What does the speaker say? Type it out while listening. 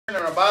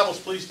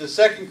Bibles, please, to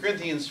 2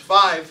 Corinthians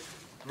 5,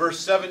 verse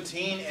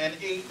 17 and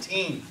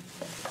 18.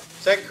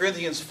 2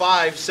 Corinthians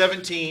 5,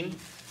 17.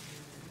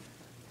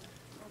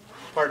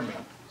 Pardon me.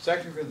 2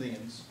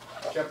 Corinthians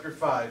chapter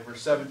 5,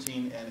 verse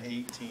 17 and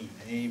 18.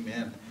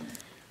 Amen.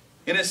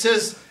 And it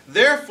says,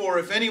 "Therefore,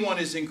 if anyone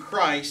is in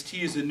Christ,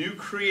 he is a new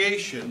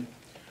creation.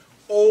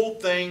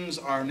 Old things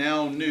are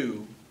now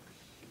new.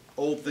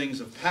 Old things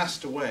have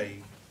passed away,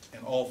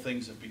 and all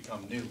things have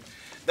become new."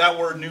 That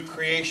word new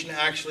creation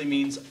actually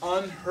means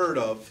unheard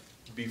of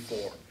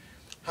before.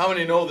 How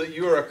many know that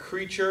you are a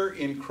creature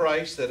in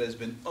Christ that has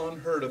been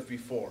unheard of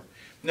before?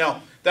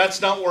 Now, that's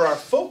not where our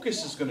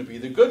focus is going to be.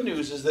 The good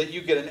news is that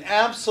you get an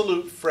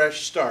absolute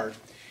fresh start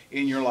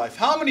in your life.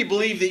 How many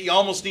believe that you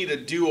almost need a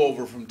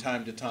do-over from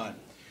time to time?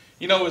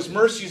 You know, His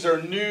mercies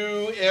are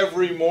new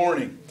every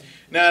morning.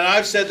 Now, and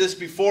I've said this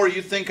before,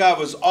 you'd think I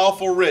was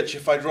awful rich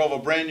if I drove a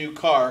brand new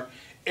car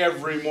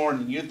every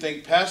morning. You'd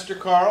think, Pastor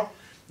Carl,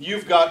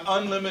 you've got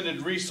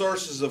unlimited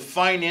resources of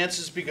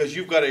finances because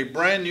you've got a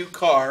brand new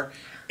car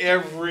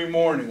every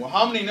morning. Well,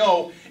 how many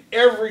know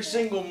every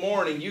single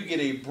morning you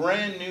get a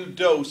brand new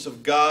dose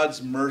of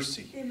God's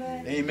mercy?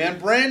 Amen. Amen.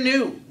 Brand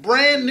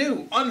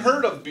new,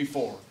 unheard of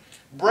before.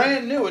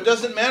 Brand new. It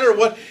doesn't matter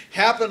what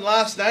happened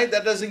last night.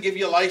 That doesn't give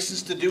you a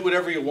license to do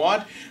whatever you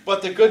want.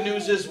 But the good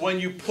news is when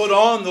you put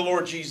on the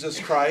Lord Jesus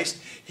Christ,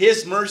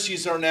 His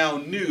mercies are now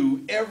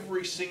new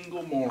every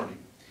single morning.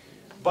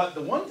 But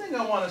the one thing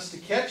I want us to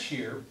catch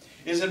here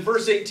is in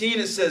verse 18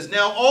 it says,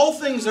 "Now all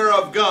things are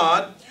of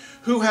God,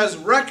 who has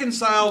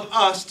reconciled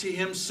us to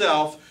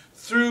Himself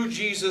through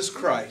Jesus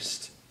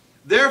Christ.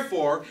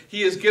 Therefore,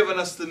 He has given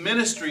us the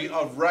ministry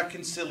of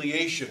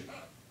reconciliation."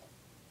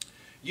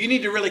 You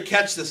need to really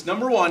catch this.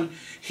 Number one,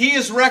 He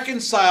has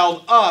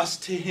reconciled us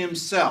to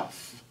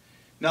Himself.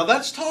 Now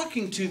that's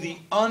talking to the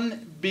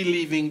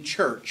unbelieving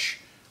church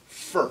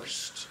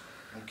first.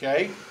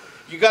 Okay?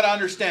 You've got to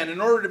understand, in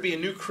order to be a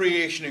new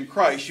creation in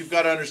Christ, you've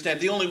got to understand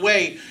the only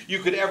way you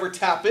could ever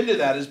tap into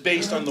that is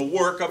based on the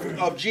work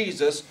of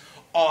Jesus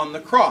on the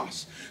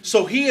cross.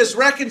 So He has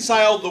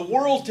reconciled the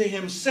world to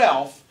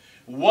Himself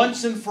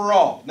once and for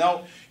all.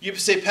 Now, you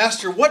say,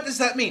 Pastor, what does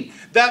that mean?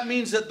 That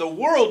means that the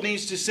world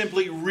needs to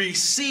simply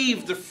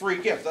receive the free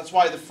gift. That's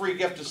why the free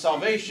gift of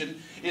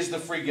salvation is the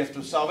free gift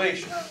of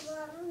salvation.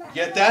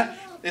 Get that?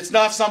 It's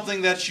not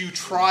something that you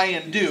try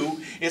and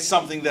do. It's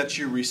something that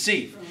you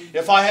receive.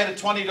 If I had a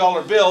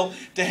 $20 bill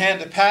to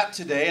hand to Pat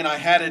today and I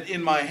had it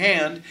in my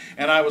hand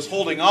and I was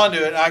holding on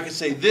to it, I could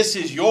say, "This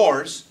is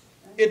yours."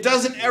 It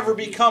doesn't ever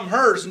become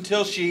hers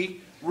until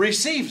she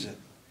receives it.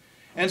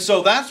 And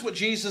so that's what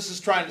Jesus is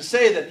trying to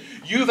say, that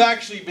you've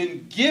actually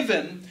been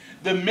given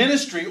the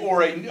ministry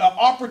or an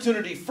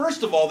opportunity,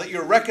 first of all, that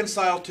you're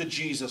reconciled to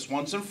Jesus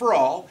once and for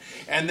all.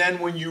 And then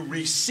when you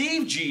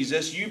receive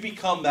Jesus, you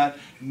become that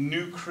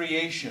new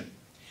creation.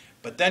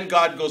 But then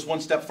God goes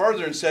one step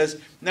further and says,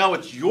 now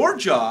it's your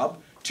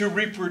job to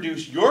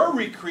reproduce your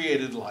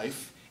recreated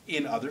life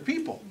in other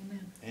people.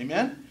 Amen.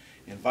 Amen?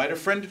 Invite a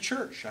friend to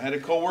church. I had a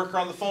co-worker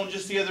on the phone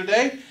just the other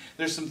day.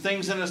 There's some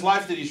things in his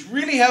life that he's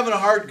really having a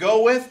hard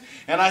go with.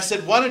 And I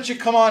said, why don't you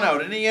come on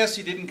out? And yes,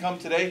 he didn't come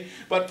today,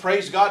 but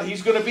praise God,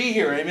 he's going to be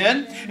here.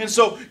 Amen? And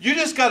so you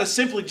just got to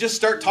simply just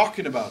start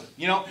talking about it.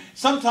 You know,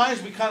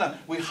 sometimes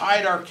we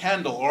hide our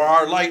candle or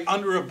our light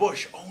under a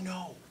bush. Oh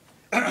no,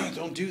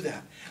 don't do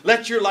that.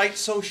 Let your light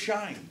so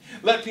shine.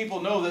 Let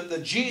people know that the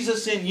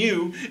Jesus in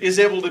you is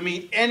able to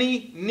meet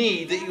any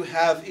need that you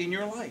have in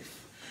your life.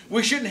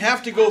 We shouldn't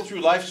have to go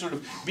through life sort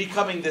of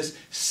becoming this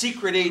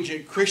secret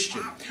agent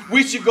Christian.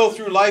 We should go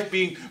through life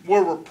being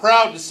where we're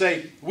proud to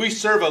say, we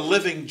serve a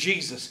living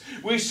Jesus.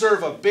 We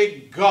serve a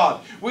big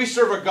God. We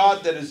serve a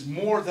God that is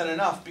more than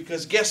enough,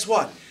 because guess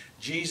what?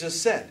 Jesus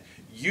said,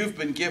 you've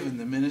been given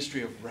the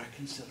ministry of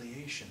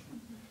reconciliation.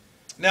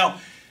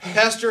 Now,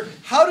 Pastor,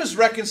 how does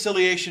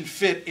reconciliation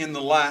fit in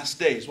the last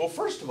days? Well,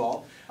 first of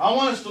all, I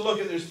want us to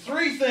look at, there's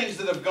three things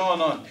that have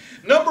gone on.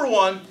 Number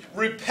one,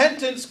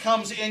 repentance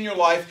comes in your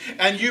life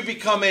and you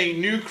become a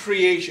new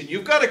creation.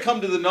 You've got to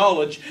come to the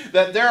knowledge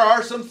that there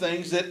are some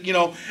things that, you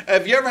know,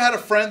 have you ever had a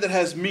friend that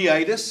has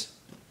me-itis?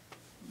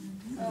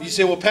 You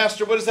say, well,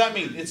 Pastor, what does that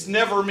mean? It's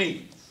never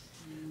me.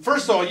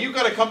 First of all, you've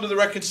got to come to the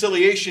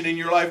reconciliation in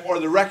your life, or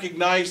the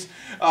recognized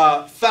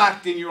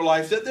fact in your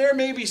life that there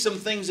may be some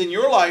things in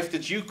your life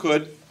that you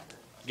could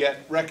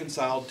get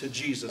reconciled to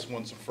Jesus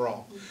once and for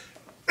all.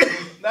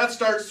 That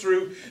starts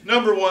through,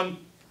 number one,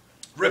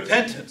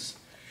 repentance.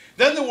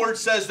 Then the Word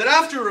says that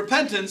after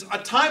repentance, a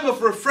time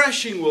of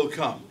refreshing will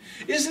come.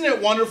 Isn't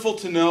it wonderful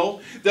to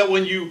know that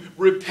when you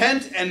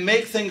repent and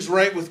make things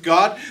right with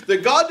God,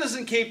 that God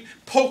doesn't keep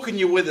poking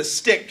you with a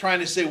stick trying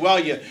to say, well,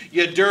 you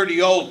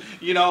dirty old,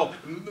 you know,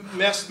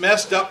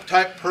 messed up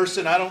type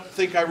person, I don't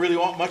think I really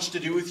want much to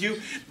do with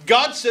you.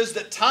 God says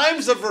that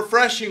times of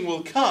refreshing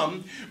will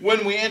come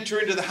when we enter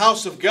into the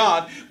house of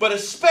God, but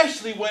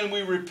especially when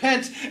we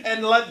repent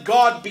and let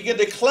God begin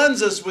to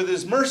cleanse us with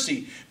His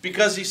mercy,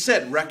 because He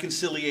said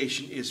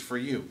reconciliation is for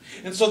you.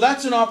 And so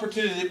that's an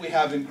opportunity that we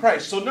have in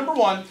Christ. So number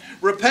one,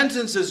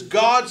 repentance is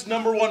God's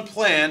number one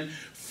plan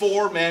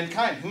for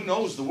mankind. Who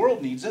knows? The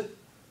world needs it.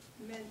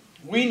 Amen.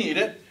 We need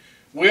it.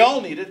 We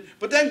all need it.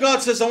 But then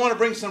God says, I want to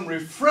bring some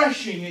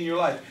refreshing in your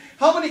life.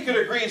 How many could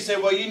agree and say,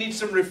 well, you need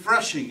some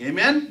refreshing?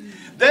 Amen?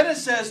 Then it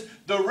says,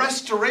 the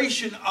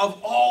restoration of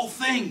all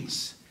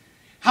things.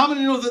 How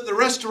many know that the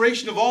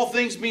restoration of all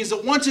things means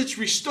that once it's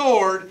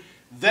restored,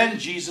 then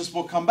Jesus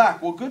will come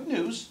back? Well, good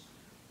news.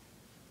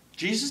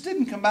 Jesus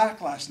didn't come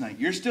back last night.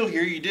 You're still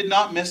here. You did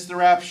not miss the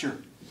rapture.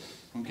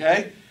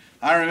 Okay?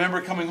 I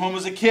remember coming home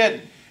as a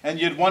kid, and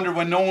you'd wonder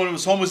when no one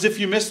was home as if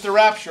you missed the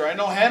rapture. I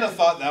know Hannah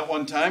thought that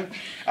one time.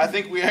 I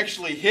think we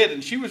actually hid,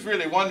 and she was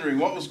really wondering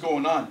what was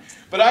going on.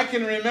 But I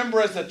can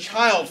remember as a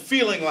child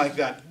feeling like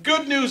that.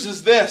 Good news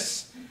is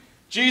this.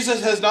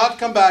 Jesus has not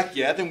come back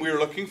yet, and we're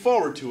looking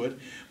forward to it.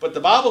 But the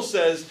Bible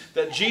says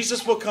that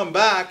Jesus will come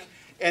back,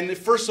 and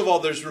first of all,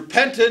 there's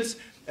repentance,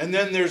 and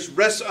then there's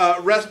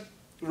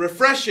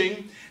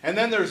refreshing, and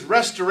then there's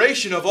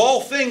restoration of all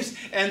things,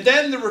 and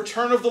then the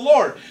return of the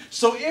Lord.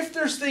 So if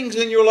there's things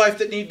in your life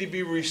that need to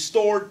be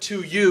restored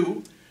to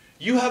you,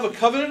 you have a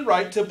covenant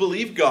right to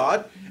believe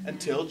God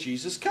until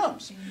Jesus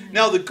comes.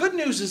 Now the good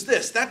news is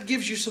this, that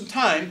gives you some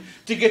time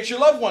to get your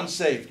loved ones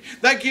saved.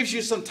 That gives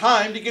you some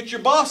time to get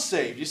your boss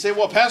saved. You say,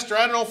 well, Pastor,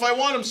 I don't know if I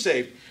want him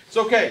saved. It's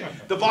okay.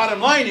 The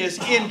bottom line is,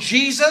 in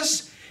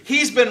Jesus,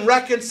 he's been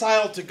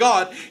reconciled to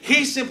God.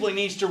 He simply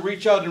needs to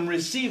reach out and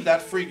receive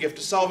that free gift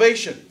of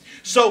salvation.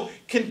 So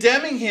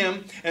condemning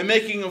him and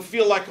making him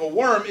feel like a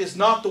worm is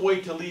not the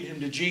way to lead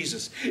him to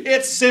Jesus.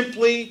 It's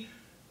simply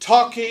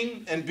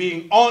talking and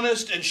being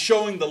honest and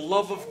showing the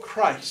love of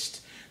Christ.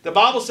 The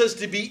Bible says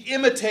to be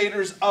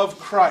imitators of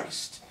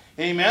Christ.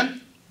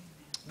 Amen?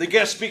 The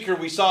guest speaker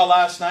we saw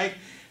last night,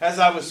 as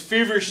I was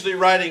feverishly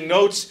writing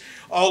notes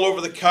all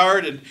over the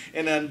card and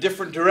in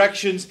different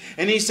directions.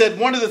 And he said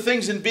one of the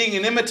things in being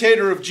an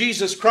imitator of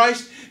Jesus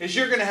Christ is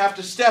you're going to have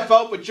to step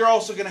out, but you're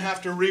also going to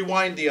have to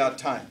rewind the odd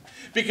time.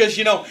 Because,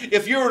 you know,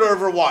 if you were to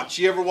ever watch,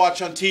 you ever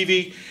watch on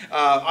TV,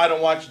 I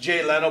don't watch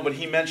Jay Leno, but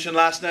he mentioned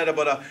last night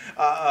about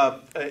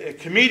a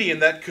comedian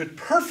that could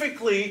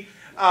perfectly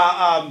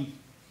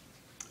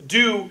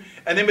do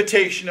an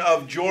imitation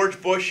of George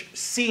Bush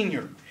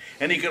Sr.,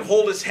 and he could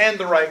hold his hand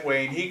the right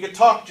way, and he could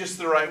talk just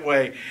the right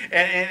way,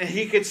 and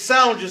he could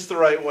sound just the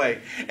right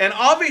way. And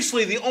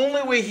obviously the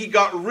only way he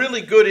got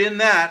really good in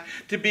that,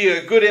 to be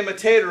a good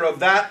imitator of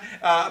that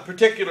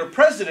particular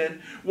president,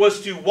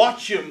 was to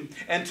watch him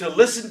and to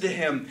listen to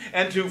him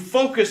and to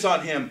focus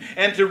on him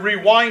and to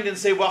rewind and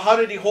say, well, how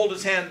did he hold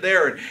his hand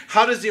there? And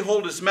how does he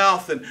hold his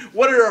mouth? And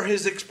what are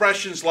his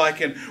expressions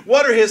like? And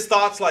what are his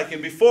thoughts like?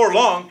 And before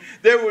long,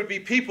 there would be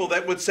people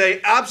that would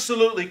say,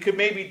 absolutely could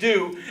maybe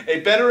do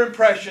a better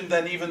impression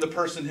than even the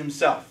person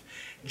himself.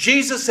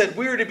 Jesus said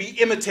we're to be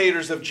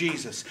imitators of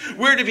Jesus.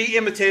 We're to be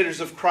imitators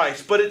of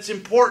Christ. But it's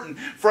important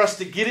for us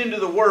to get into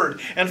the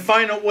Word and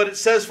find out what it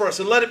says for us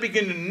and let it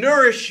begin to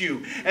nourish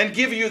you and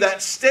give you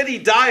that steady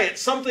diet,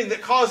 something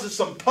that causes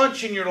some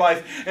punch in your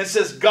life and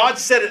says, God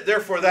said it,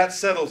 therefore that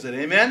settles it.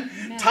 Amen?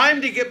 Amen.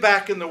 Time to get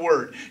back in the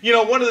Word. You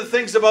know, one of the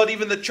things about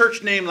even the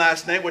church name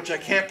last night, which I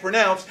can't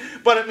pronounce,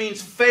 but it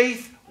means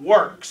faith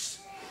works.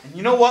 And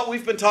you know what?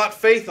 We've been taught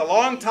faith a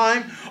long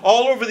time,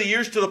 all over the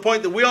years, to the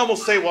point that we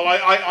almost say, well,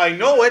 I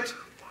know it.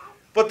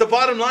 But the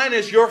bottom line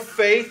is your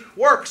faith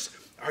works.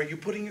 Are you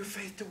putting your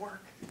faith to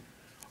work?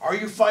 Are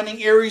you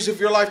finding areas of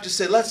your life to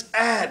say, let's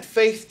add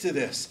faith to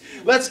this.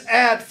 Let's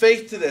add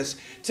faith to this.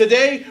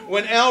 Today,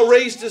 when Al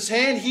raised his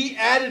hand, he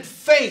added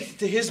faith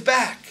to his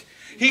back.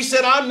 He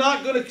said, I'm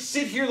not going to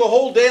sit here the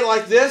whole day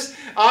like this.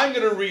 I'm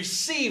going to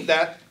receive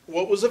that,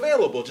 what was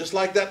available. Just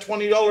like that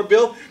 $20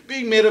 bill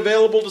being made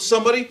available to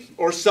somebody,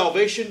 or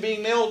salvation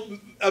being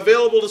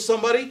available to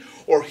somebody,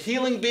 or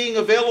healing being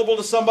available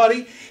to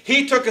somebody.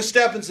 He took a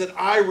step and said,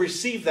 I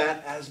receive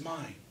that as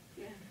mine.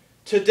 Yeah.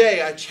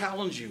 Today, I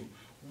challenge you.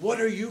 What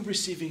are you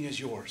receiving as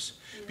yours?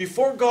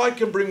 Before God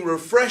can bring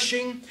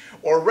refreshing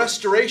or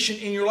restoration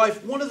in your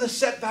life, one of the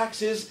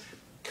setbacks is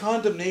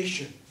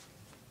condemnation.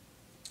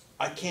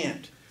 I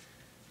can't.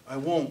 I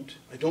won't.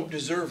 I don't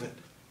deserve it.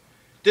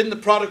 Didn't the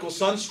prodigal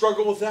son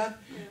struggle with that?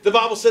 The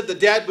Bible said the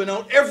dad went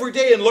out every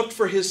day and looked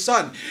for his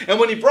son. And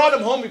when he brought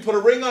him home, he put a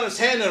ring on his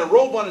hand and a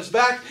robe on his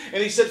back.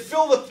 And he said,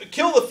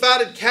 kill the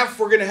fatted calf,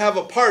 we're going to have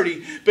a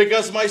party,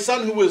 because my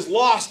son who was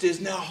lost is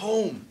now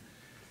home.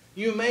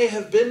 You may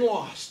have been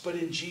lost, but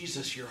in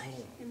Jesus you're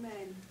home.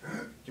 Amen.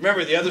 You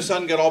remember the other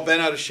son got all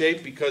bent out of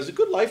shape because, a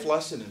good life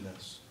lesson in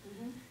this.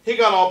 He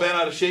got all bent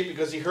out of shape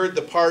because he heard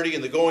the party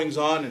and the goings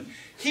on. And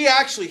he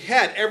actually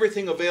had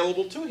everything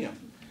available to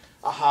him.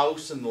 A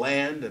house and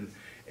land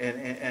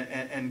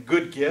and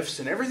good gifts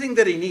and everything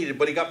that he needed,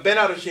 but he got bent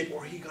out of shape,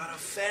 or he got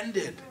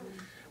offended.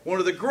 One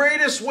of the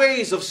greatest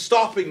ways of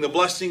stopping the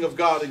blessing of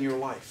God in your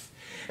life.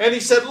 And he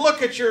said,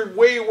 look at your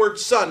wayward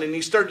son. And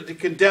he started to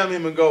condemn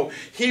him and go,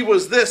 he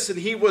was this and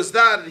he was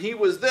that and he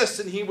was this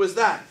and he was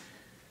that.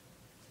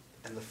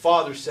 And the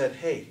father said,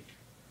 hey,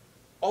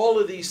 all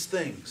of these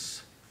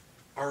things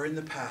are in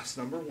the past,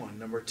 number one.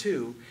 Number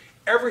two,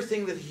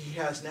 everything that he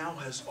has now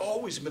has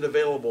always been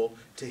available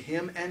to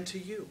him and to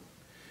you.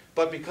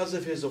 But because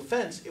of his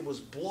offense, it was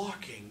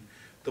blocking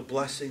the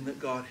blessing that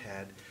God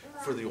had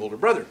for the older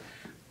brother.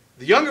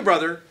 The younger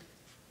brother,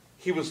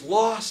 he was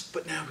lost,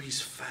 but now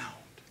he's found.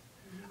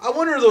 I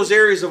wonder those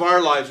areas of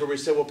our lives where we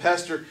say, well,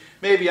 Pastor,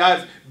 maybe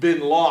I've been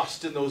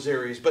lost in those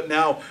areas, but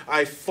now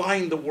I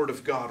find the Word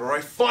of God, or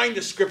I find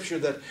a Scripture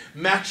that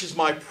matches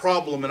my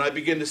problem, and I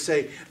begin to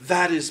say,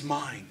 that is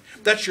mine.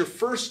 That's your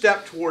first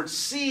step towards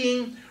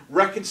seeing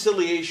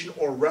reconciliation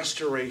or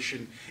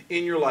restoration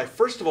in your life.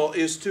 First of all,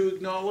 is to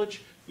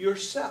acknowledge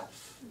yourself.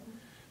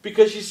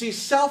 Because you see,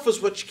 self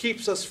is what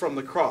keeps us from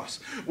the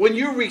cross. When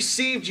you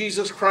receive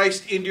Jesus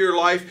Christ into your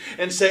life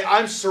and say,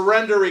 I'm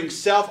surrendering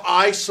self,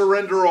 I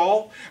surrender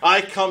all,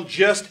 I come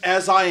just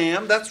as I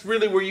am, that's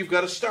really where you've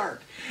got to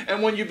start.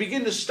 And when you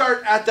begin to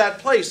start at that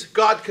place,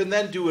 God can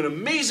then do an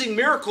amazing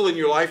miracle in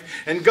your life.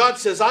 And God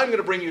says, I'm going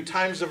to bring you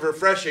times of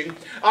refreshing.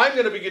 I'm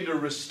going to begin to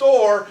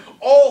restore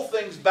all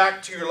things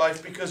back to your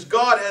life, because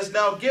God has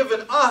now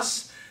given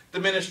us the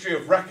ministry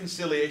of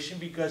reconciliation,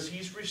 because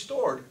He's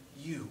restored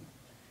you.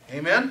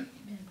 Amen?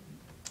 Amen.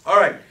 All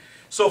right.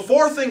 So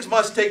 4 things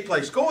must take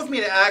place. Go with me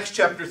to Acts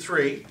chapter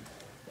 3.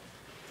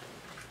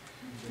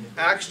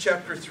 Acts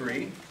chapter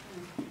 3.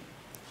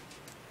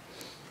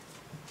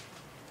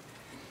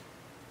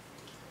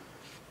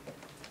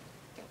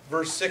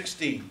 Verse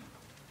 16.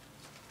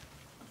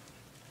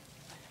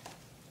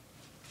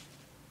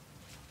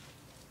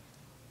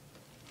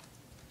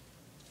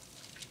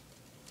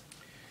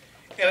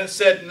 And it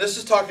said, and this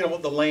is talking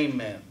about the lame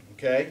man,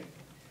 okay?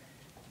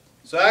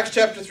 So Acts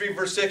chapter 3,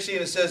 verse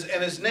 16, it says,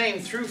 and his name,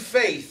 through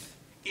faith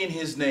in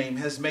his name,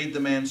 has made the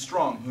man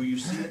strong, who you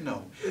see and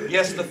know.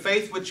 Yes, the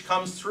faith which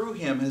comes through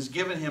him has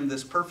given him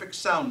this perfect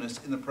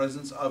soundness in the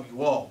presence of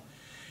you all.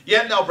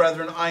 Yet now,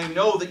 brethren, I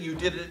know that you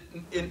did it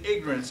in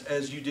ignorance,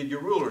 as you did your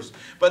rulers.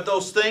 But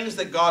those things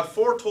that God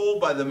foretold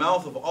by the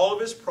mouth of all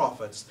of His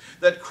prophets,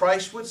 that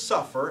Christ would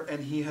suffer,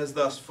 and He has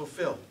thus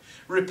fulfilled.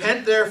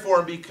 Repent therefore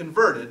and be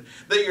converted,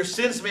 that your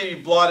sins may be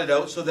blotted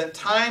out, so that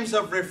times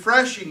of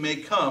refreshing may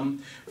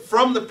come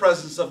from the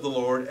presence of the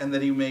Lord, and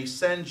that He may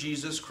send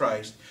Jesus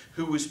Christ,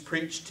 who was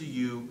preached to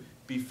you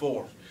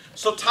before.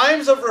 So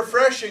times of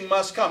refreshing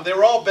must come. They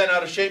were all bent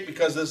out of shape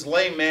because this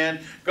lame man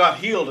got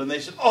healed. And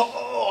they said,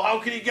 oh, how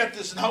can he get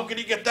this and how can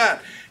he get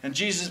that? And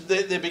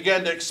they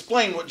began to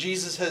explain what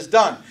Jesus has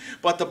done.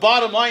 But the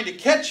bottom line to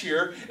catch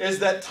here is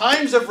that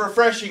times of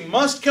refreshing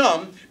must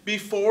come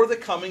before the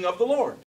coming of the Lord.